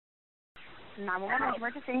911,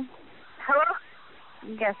 emergency. Hello?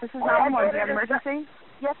 Yes, this is 911. Do you have an emergency?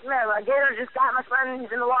 Yes, ma'am. A gator just got my friend.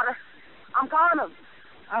 He's in the water. I'm calling him.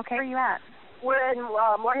 Okay, where are you at? We're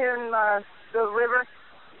here in the river.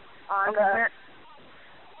 Okay,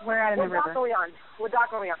 where at in the river? What dock are we on? What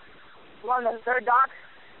dock are we on? We're on the third dock.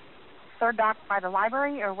 Third dock by the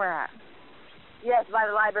library, or where at? Yes, by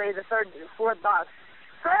the library, fourth dock.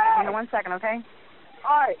 Hang on 1 second, okay?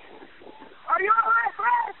 All right. Are you all right,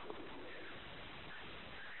 Fred?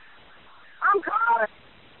 I'm calling.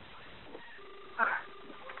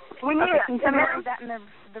 We need Can you tell me where that in the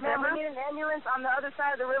river? We need an ambulance on the other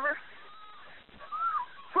side of the river.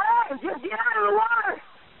 Fred, just get out of the water.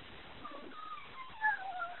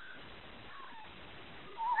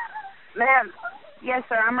 Ma'am. Yes,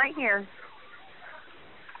 sir. I'm right here.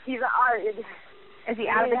 Is he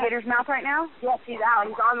out of the gator's mouth right now? Yes, he's out.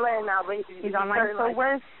 He's on land now, but he's on land. So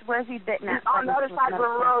where's he bitten at? On the other side of the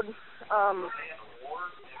road. I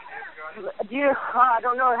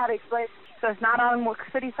don't know how to explain. So it's not on the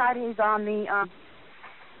city side. He's on the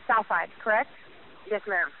south side, correct? Yes,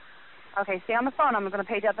 ma'am. Okay, stay on the phone. I'm going to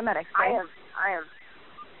page out the medics. Okay? I am.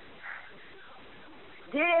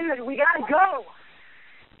 Get in. We gotta go.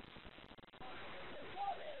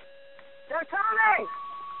 They're coming.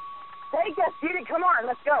 Take us, get it. Come on,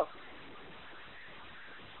 let's go.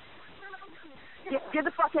 Get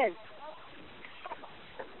the fuck in.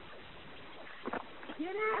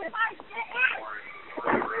 Get in.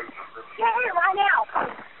 Get in right now.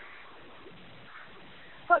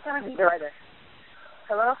 What kind of people right there?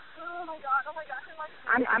 Hello? Oh my god.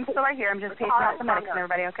 I'm still right here. I'm just paging out the medics and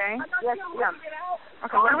everybody, okay? Yes, ma'am.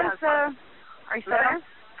 Okay, where was are you still there?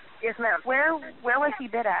 Yes, ma'am. Where was he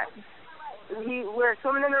bit at? We're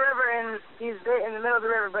swimming in the river, and he's bit in the middle of the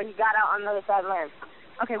river, but he got out on the other side of the land.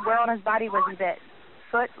 Okay, where on his body was he bit?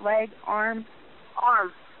 Foot, leg, arm?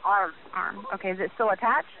 Arm. Okay, is it still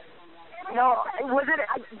attached? No, was it?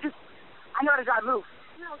 I know how to drive. Move.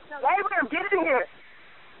 Abraham, get in here.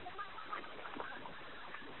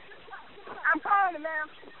 I'm calling him, ma'am.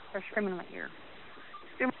 They're screaming in my ear.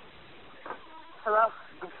 Hello?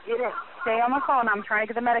 Get in. Stay on the phone. I'm trying to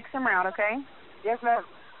get the medics en route, okay? Yes, ma'am.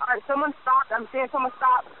 All right, someone stop. I'm seeing someone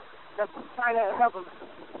stop. They're trying to help him.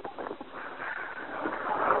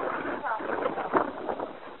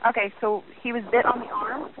 Okay, so he was bit on the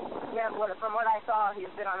arm? Yeah, from what I saw, he was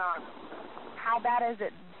bit on the arm. How bad is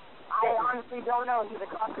it? I honestly don't know. He's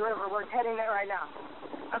across the river. We're heading there right now.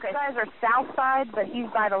 Okay, you guys are south side, but he's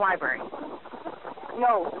by the library.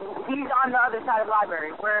 No, he's on the other side of the library.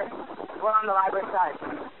 We're on the library side.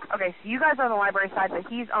 Okay, so you guys are on the library side, but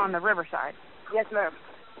he's on the river side. Yes, ma'am.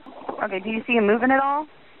 Okay, do you see him moving at all?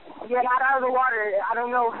 Yeah, got out of the water. I don't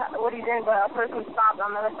know what he's in, but a person stopped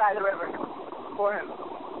on the other side of the river for him.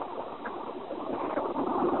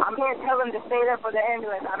 I can't tell him to stay there for the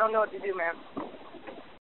ambulance. I don't know what to do, ma'am.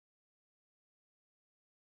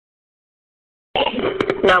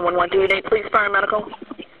 911 police, fire, medical.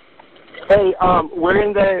 Hey,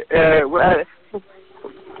 we're at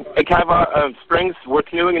Catawba Springs. We're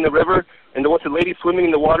canoeing in the river, and there was a lady swimming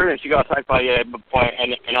in the water, and she got attacked by an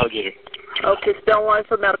alligator. Okay, stay on line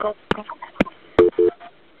for medical.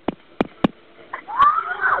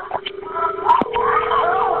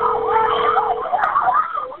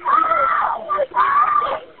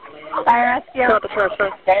 Fire rescue. Stop the transfer.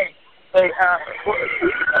 Hey,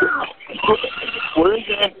 where is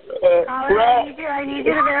it? I need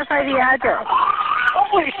you to verify the address.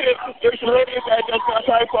 Holy shit! There's a lady that just got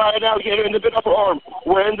attacked by an alligator in the bit of her arm.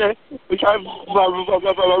 We're in the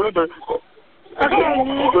river. Okay,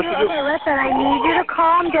 listen, I need you to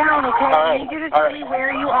calm down, okay? I need you to tell me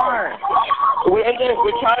where you are. We're in the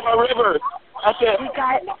Catawba River. At the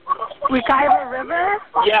Wekiva River?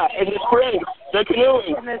 Yeah, in the spring. They're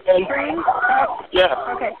canoeing. In the spring? Yeah.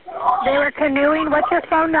 Okay. They were canoeing. What's your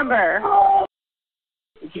phone number?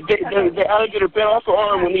 The alligator bit off her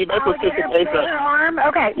arm when the medical system bit her arm?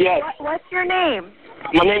 Okay. Yes. What's your name?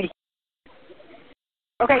 My name is...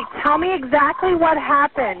 Okay, tell me exactly what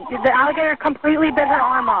happened. Did the alligator completely bit her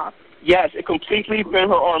arm off? Yes, it completely bit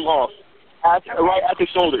her arm off. Right at the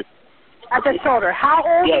shoulder. At the shoulder. How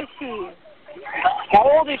old is she? How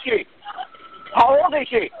old is she?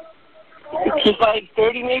 She's like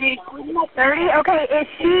 30 maybe. 30? Okay, is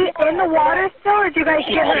she in the water still, or did you guys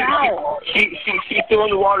get her out? She's still in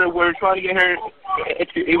the water. We're trying to get her...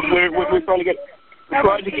 We're trying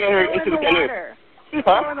to get her into the canoe. She's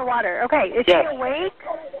still in the water. Okay, is she awake?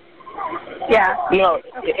 Yeah. No,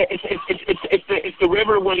 it's the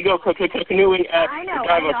river where you go canoeing at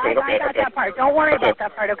Catawba Springs. I got that part. Don't worry about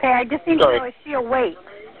that part, okay? I just need to know, is she awake?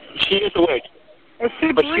 She is awake. Is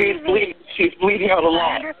she bleeding? She's bleeding out a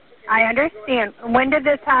lot. I understand. When did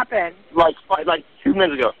this happen? Like 2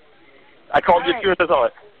 minutes ago. I called you as soon as I saw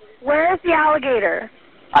it. Where is the alligator?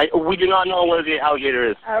 We do not know where the alligator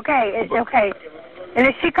is. Okay, okay. And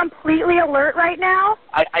is she completely alert right now?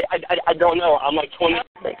 I don't know. I'm like 20.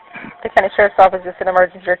 The County Sheriff's Office is an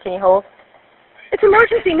emergency, or can you hold? It's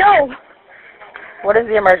emergency, no. What is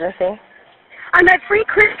the emergency? I'm at Free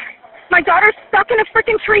Creek. My daughter's stuck in a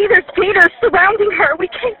freaking tree. There's gators surrounding her. We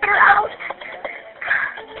can't get her out.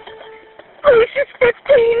 Please, she's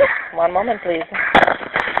 15. One moment, please.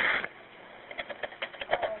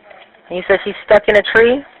 You said she's stuck in a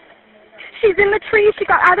tree? She's in the tree. She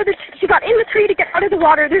got in the tree to get out of the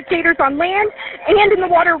water. There's gators on land and in the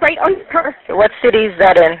water right under her. What city is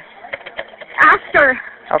that in? Astor.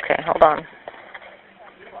 Okay, hold on.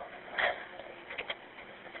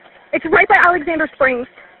 It's right by Alexander Springs.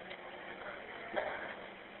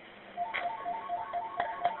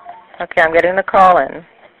 Okay, I'm getting the call in.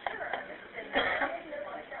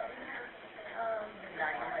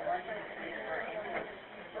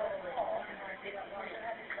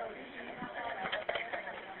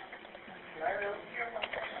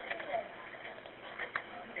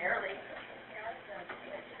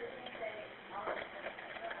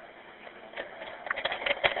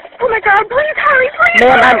 Oh my God! Please hurry, please!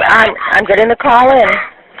 Ma'am, I'm getting the call in.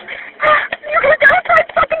 You're gonna get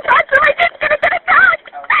attacked fucking fast, or my kid's gonna get attacked!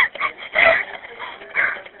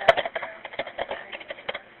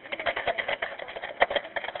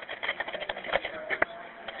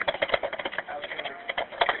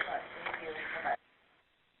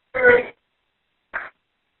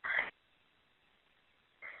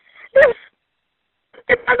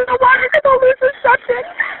 Get out of the water, because I'll lose reception.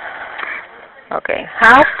 Okay,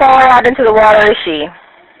 how far out into the water is she?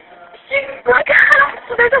 She's like,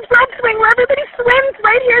 there's a rope swing where everybody swims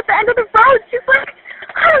right here at the end of the road. She's like,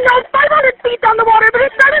 I don't know, 500 feet down the water, but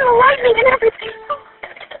it's not in the lightning and everything.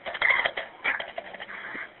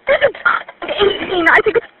 This is 18, I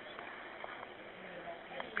think it's...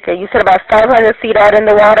 Okay, you said about 500 feet out in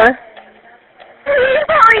the water? Please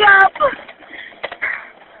hurry up.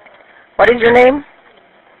 What is your name?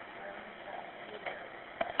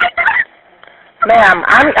 Ma'am,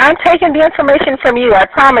 I'm taking the information from you. I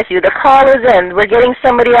promise you. The call is in. We're getting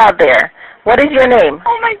somebody out there. What is your name?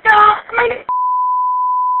 Oh my God, my name...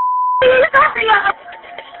 Please hurry up.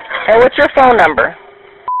 And what's your phone number?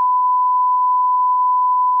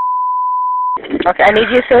 Okay, I need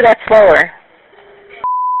you to say that slower.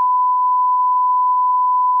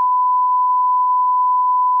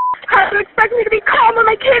 How do you expect me to be calm when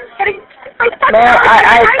my kid's getting... Ma'am,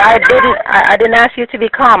 I didn't ask you to be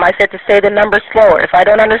calm. I said to say the number slower. If I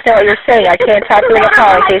don't understand what you're saying, I can't talk to the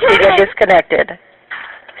call in case you get disconnected.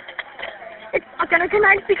 It's not going to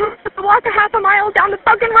connect because I have to walk a half a mile down the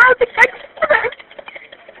fucking road to get to it.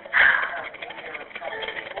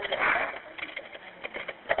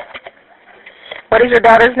 What is your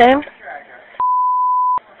daughter's name?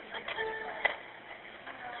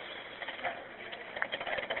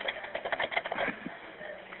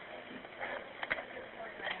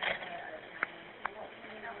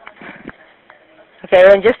 Okay,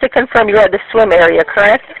 and just to confirm, you're at the swim area,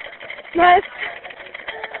 correct? Yes.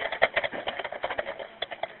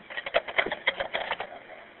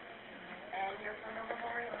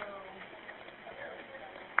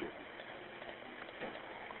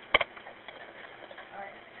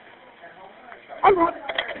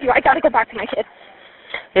 I gotta go back to my kids.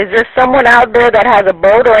 Is there someone out there that has a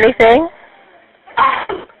boat or anything?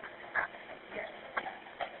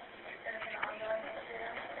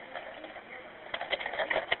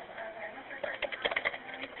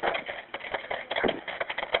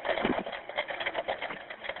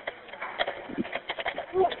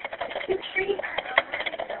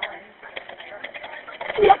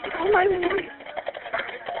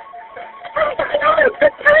 They're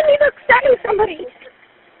telling me they're sending somebody.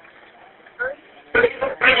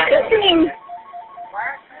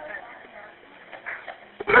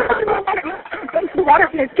 Going to the water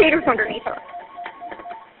and there's gators underneath her.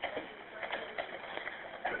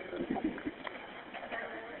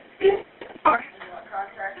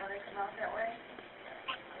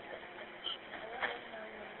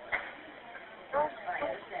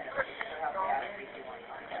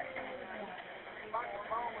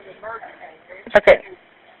 Okay.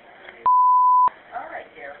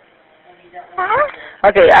 Huh?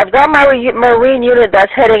 Okay, I've got my marine unit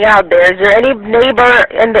that's heading out there. Is there any neighbor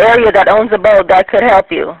in the area that owns a boat that could help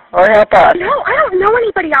you or help us? No, I don't know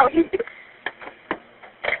anybody out here.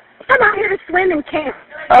 I'm out here to swim and camp.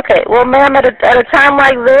 Okay, well, ma'am, at a time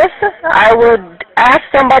like this, I would ask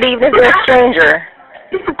somebody, even if they're a stranger.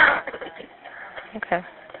 Okay.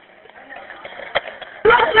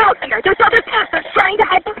 else here. There's other pastors trying to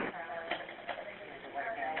help us.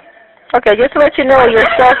 Okay, just to let you know, your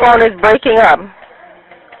cell phone is breaking up.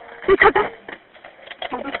 Because of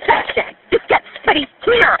just get somebody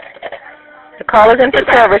here. The call is into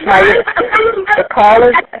service, the call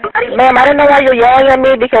is... Ma'am, I don't know why you're yelling at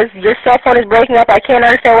me because your cell phone is breaking up. I can't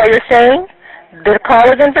understand what you're saying. The call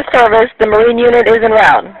is into service. The Marine unit is en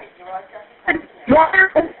route.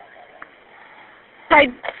 Water.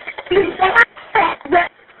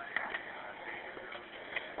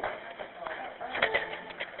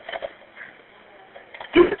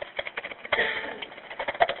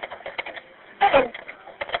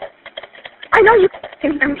 I know you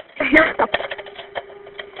can hear something.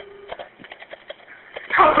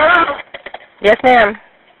 Hello? Yes, ma'am.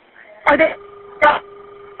 Are they...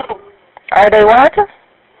 Are they what?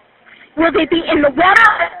 Will they be in the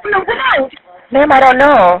water or in the road? Ma'am, I don't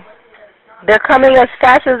know. They're coming as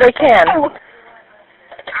fast as they can. Oh.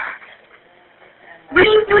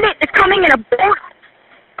 Marine unit is coming in a boat.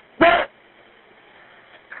 Where?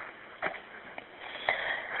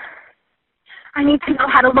 I need to know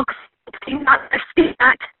how to look. Not to see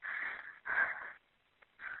that.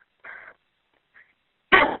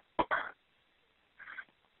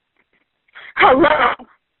 Hello.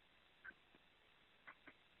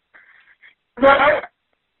 Hello.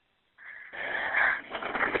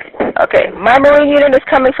 Okay, my Marine unit is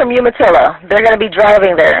coming from Umatilla. They're going to be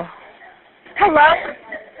driving there. Hello?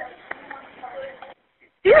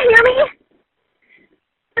 Do you hear me?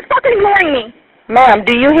 You're fucking ignoring me. Ma'am,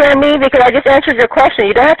 do you hear me? Because I just answered your question.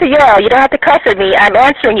 You don't have to yell. You don't have to cuss at me. I'm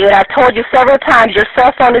answering you, and I've told you several times your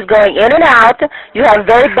cell phone is going in and out. You have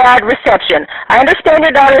very bad reception. I understand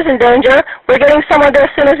your daughter's in danger. We're getting someone there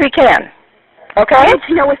as soon as we can. Okay? I need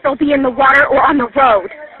to know if they'll be in the water or on the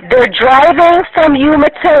road. They're driving from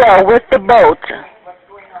Umatilla with the boat.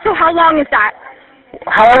 So how long is that?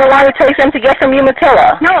 However long it takes them to get from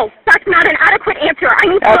Umatilla. No, that's not an adequate answer. I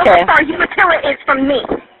need to know how far Umatilla is from me.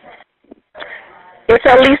 It's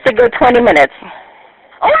at least a good 20 minutes.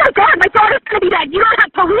 Oh my God, my daughter's going to be dead. You don't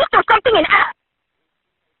have police or something in F.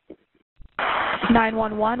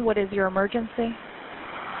 911, what is your emergency?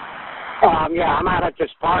 Yeah, I'm out at this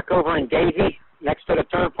park over in Daisy, next to the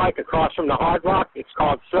turnpike across from the Hard Rock. It's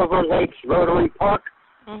called Silver Lakes Rotary Park.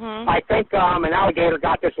 Mm-hmm. I think an alligator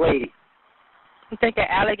got this lady. You think an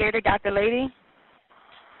alligator got the lady?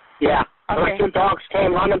 Yeah. Okay. Those two dogs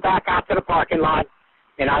came running back out to the parking lot,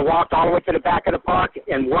 and I walked all the way to the back of the park,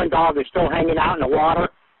 and one dog is still hanging out in the water,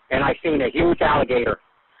 and I seen a huge alligator.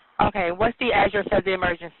 Okay, what's the address of the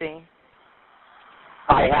emergency?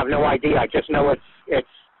 I have no idea. I just know it's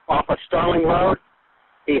off of Sterling Road,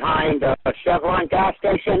 behind a Chevron gas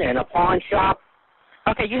station and a pawn shop.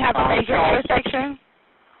 Okay, you have a major intersection?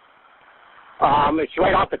 It's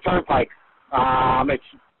right off the turnpike. It's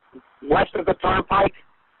west of the turnpike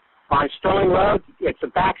on Sterling Road. It's a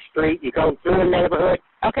back street. You go through the neighborhood.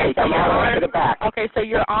 Okay, so you're on to the back. Okay, so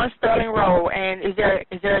you're on Sterling Road, and is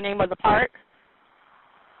there a name of the park?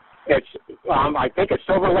 It's I think it's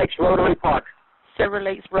Silver Lakes Rotary Park. Silver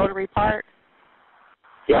Lakes Rotary Park?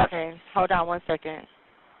 Yes. Okay, hold on 1 second.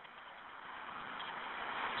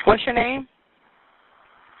 What's your name?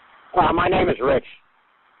 My name is Rich.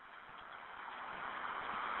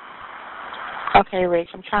 Okay, Rich,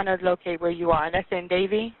 I'm trying to locate where you are. That's in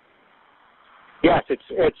Davie? Yes,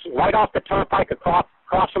 it's right off the turnpike across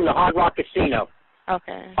from the Hard Rock Casino.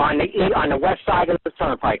 Okay. On the west side of the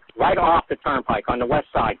turnpike, right off the turnpike on the west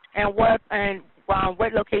side. And what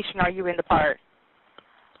location are you in the park?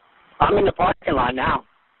 I'm in the parking lot now.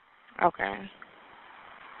 Okay.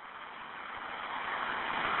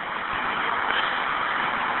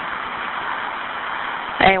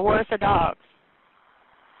 And where's the dogs?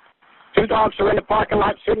 Two dogs are in the parking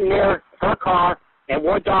lot sitting near her car, and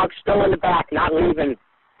one dog's still in the back, not leaving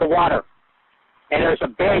the water. And there's a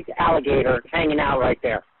big alligator hanging out right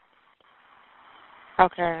there.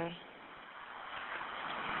 Okay.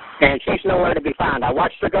 And she's nowhere to be found. I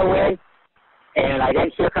watched her go in, and I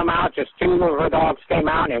didn't see her come out. Just two of her dogs came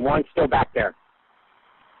out, and one's still back there.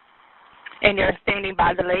 And they're standing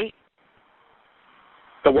by the lake?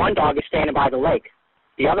 The one dog is standing by the lake.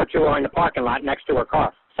 The other two are in the parking lot next to her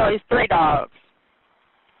car. So it's 3 dogs?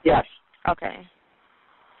 Yes. Okay.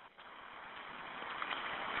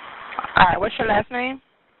 All right, what's your last name?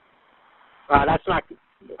 That's not,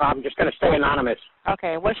 I'm just going to stay anonymous.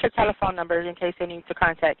 Okay, what's your telephone number in case they need to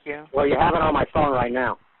contact you? Well, you have it on my phone right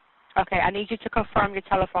now. Okay, I need you to confirm your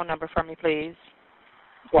telephone number for me, please.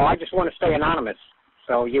 Well, I just want to stay anonymous,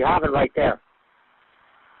 so you have it right there.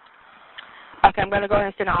 Okay, I'm going to go ahead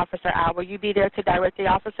and send an officer out. Will you be there to direct the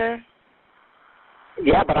officer?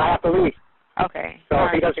 Yeah, but I have to leave. Okay. So All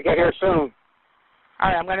if he right. doesn't get here soon, All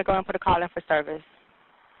right, I'm going to go and put a call in for service.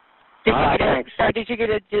 Did All you right, get thanks. Sir, did you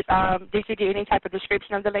get any type of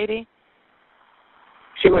description of the lady?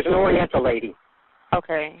 she was an Oriental lady.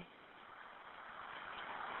 Okay.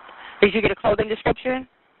 Did you get a clothing description?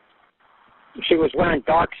 She was wearing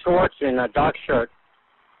dark shorts and a dark shirt,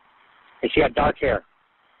 and she had dark hair.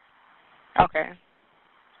 Okay.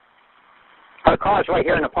 Her car's right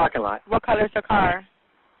here in the parking lot. What color is her car?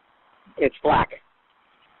 It's black.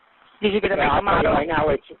 Did you get a make I'll and tell you model? right now,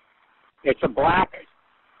 it's a black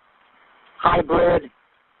hybrid.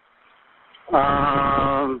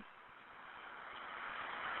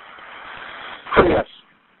 Prius.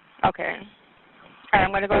 Okay. All right,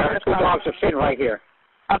 I'm going to go and And put two a call. dogs are sitting right here.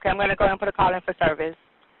 Okay, I'm going to go and put a call in for service.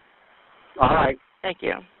 All right. Thank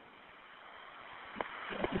you.